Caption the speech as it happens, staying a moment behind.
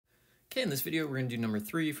Okay, in this video, we're going to do number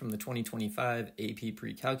 3 from the 2025 AP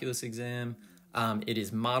Precalculus exam. It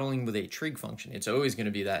is modeling with a trig function. It's always going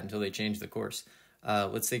to be that until they change the course.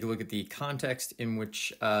 Let's take a look at the context in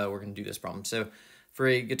which we're going to do this problem. So for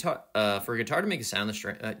a guitar to make a sound, the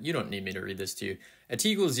string, you don't need me to read this to you. At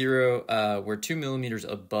t equals 0, we're 2 millimeters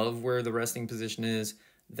above where the resting position is.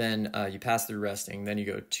 Then you pass through resting, then you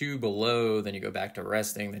go 2 below, then you go back to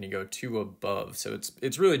resting, then you go 2 above. So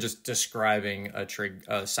it's really just describing a trig,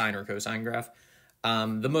 sine or cosine graph.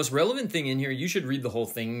 The most relevant thing in here, you should read the whole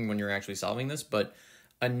thing when you're actually solving this, but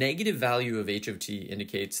a negative value of h of t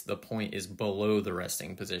indicates the point is below the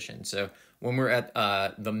resting position. So when we're at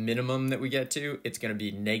the minimum that we get to, it's going to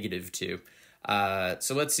be -2.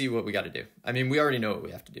 So let's see what we got to do. I mean, we already know what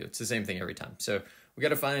we have to do. It's the same thing every time. So we got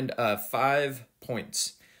to find 5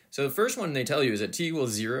 points. So the first one they tell you is at t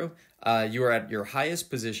equals 0, you are at your highest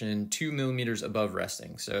position 2 millimeters above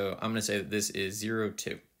resting. So I'm going to say that this is 0,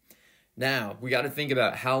 2. Now, we got to think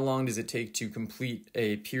about how long does it take to complete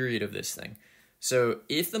a period of this thing. So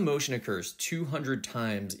if the motion occurs 200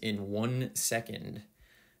 times in 1 second,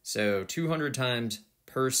 so 200 times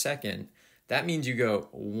per second, that means you go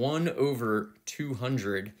 1 over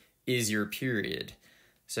 200 is your period.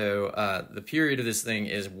 So the period of this thing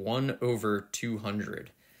is 1 over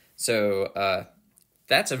 200. So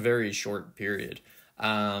that's a very short period.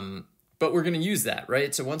 But we're going to use that,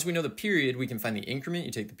 right? So once we know the period, we can find the increment.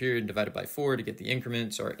 You take the period divided by 4 to get the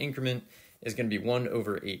increment. So our increment is going to be 1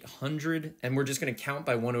 over 800. And we're just going to count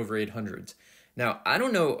by 1 over 800s. Now, I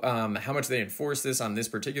don't know how much they enforce this on this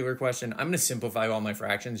particular question. I'm going to simplify all my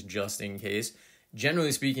fractions just in case.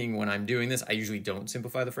 Generally speaking, when I'm doing this, I usually don't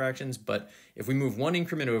simplify the fractions. But if we move one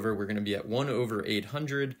increment over, we're going to be at 1 over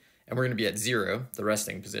 800. And we're going to be at 0, the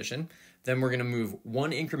resting position. Then we're going to move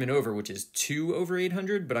one increment over, which is 2 over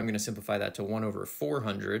 800, but I'm going to simplify that to 1 over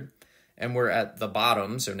 400. And we're at the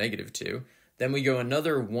bottom, so -2. Then we go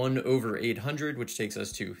another 1 over 800, which takes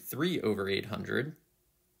us to 3 over 800.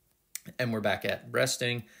 And we're back at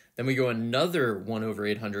resting. Then we go another 1 over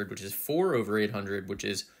 800, which is 4 over 800, which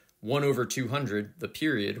is 1 over 200, the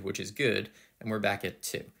period, which is good. And we're back at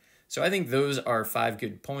 2. So I think those are 5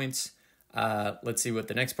 good points. Let's see what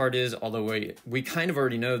the next part is, although we kind of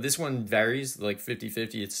already know. This one varies, like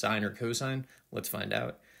 50-50, it's sine or cosine. Let's find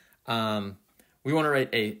out. We want to write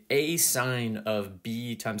a sine of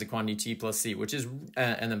b times the quantity t plus c, which is,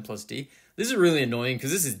 and then plus d. This is really annoying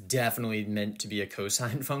because this is definitely meant to be a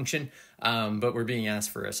cosine function, but we're being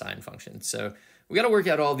asked for a sine function. So we got to work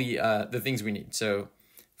out all the things we need. So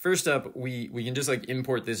first up, we can just like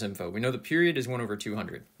import this info. We know the period is 1 over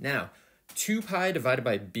 200. Now, 2 pi divided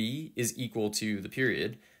by b is equal to the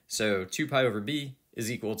period. So 2 pi over b is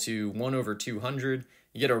equal to 1 over 200.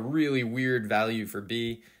 You get a really weird value for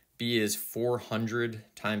b. B is 400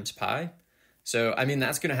 times pi. So, I mean,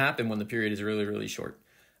 that's going to happen when the period is really, really short.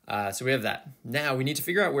 So we have that. Now, we need to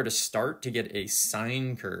figure out where to start to get a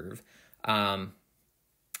sine curve.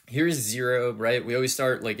 Here's 0, right? We always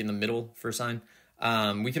start like in the middle for sine.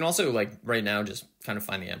 We can also, like right now, just kind of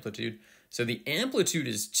find the amplitude. So the amplitude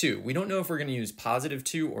is 2. We don't know if we're going to use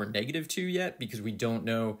 +2 or -2 yet because we don't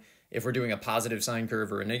know if we're doing a positive sine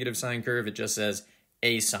curve or a negative sine curve. It just says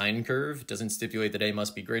a sine curve. It doesn't stipulate that a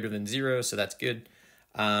must be greater than 0, so that's good.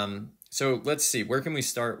 So let's see. Where can we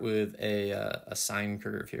start with a sine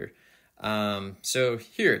curve here? So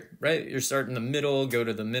here, right? You're starting in the middle, go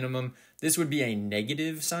to the minimum. This would be a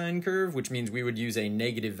negative sine curve, which means we would use a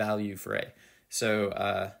negative value for a.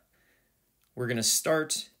 So we're going to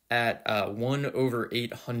start at 1 over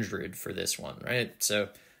 800 for this one, right? So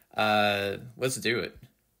let's do it,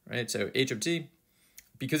 right? So h of t,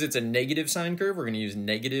 because it's a negative sine curve, we're going to use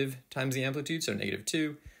negative times the amplitude, so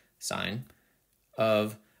 -2 sine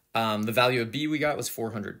of, the value of b we got was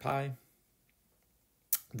 400 pi,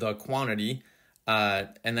 the quantity,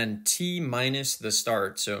 and then t minus the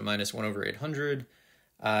start, so minus 1 over 800,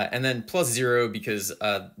 and then plus 0 because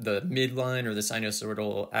the midline or the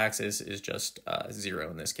sinusoidal axis is just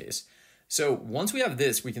 0 in this case. So once we have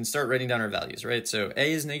this, we can start writing down our values, right? So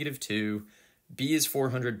a is -2, b is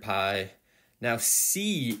 400 pi. Now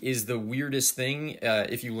c is the weirdest thing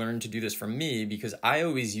if you learn to do this from me, because I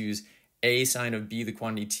always use a sine of b, the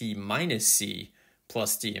quantity t, minus c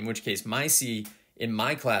plus d, in which case my c in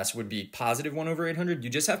my class would be positive 1 over 800.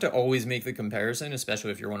 You just have to always make the comparison,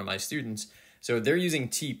 especially if you're one of my students. So they're using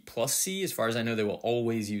t plus c. As far as I know, they will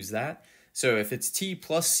always use that. So if it's t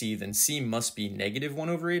plus c, then c must be -1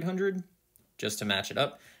 over 800, just to match it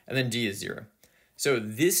up. And then d is 0. So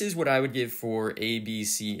this is what I would give for a, b,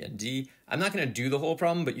 c, and d. I'm not going to do the whole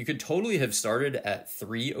problem, but you could totally have started at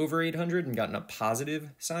 3 over 800 and gotten a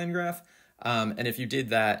positive sine graph. And if you did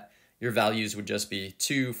that, your values would just be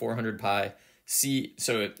 2, 400 pi, c,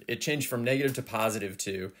 so it changed from negative to positive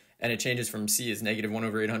 2, and it changes from c is negative 1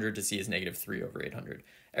 over 800 to c is negative 3 over 800.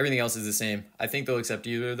 Everything else is the same. I think they'll accept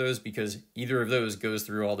either of those because either of those goes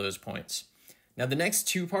through all those points. Now the next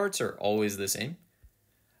two parts are always the same.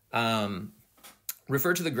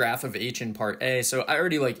 Refer to the graph of h in part A. So I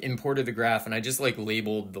already imported the graph and I just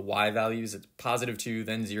labeled the y values. It's positive 2,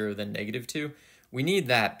 then 0, then negative 2. We need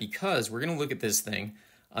that because we're going to look at this thing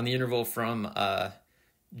on the interval from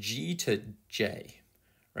G to J,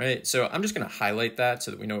 right? So I'm just going to highlight that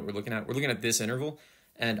so that we know what we're looking at. We're looking at this interval.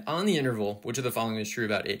 And on the interval, which of the following is true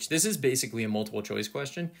about h? This is basically a multiple choice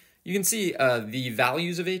question. You can see the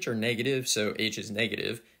values of h are negative, so h is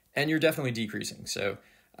negative, and you're definitely decreasing. So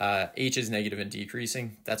h is negative and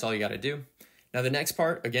decreasing. That's all you got to do. Now the next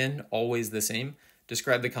part, again, always the same.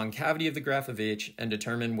 Describe the concavity of the graph of h and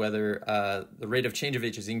determine whether the rate of change of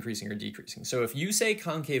h is increasing or decreasing. So if you say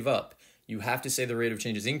concave up, you have to say the rate of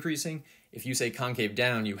change is increasing. If you say concave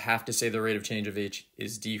down, you have to say the rate of change of h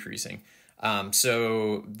is decreasing.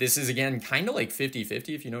 So this is, again, kind of like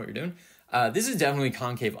 50-50 if you know what you're doing. This is definitely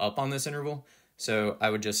concave up on this interval. So I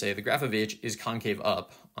would just say the graph of h is concave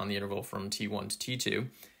up on the interval from t1 to t2.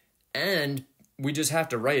 And we just have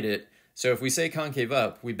to write it. So if we say concave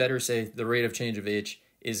up, we better say the rate of change of h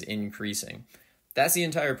is increasing. That's the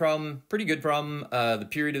entire problem. Pretty good problem. The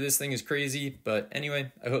period of this thing is crazy. But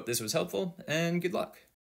anyway, I hope this was helpful and good luck.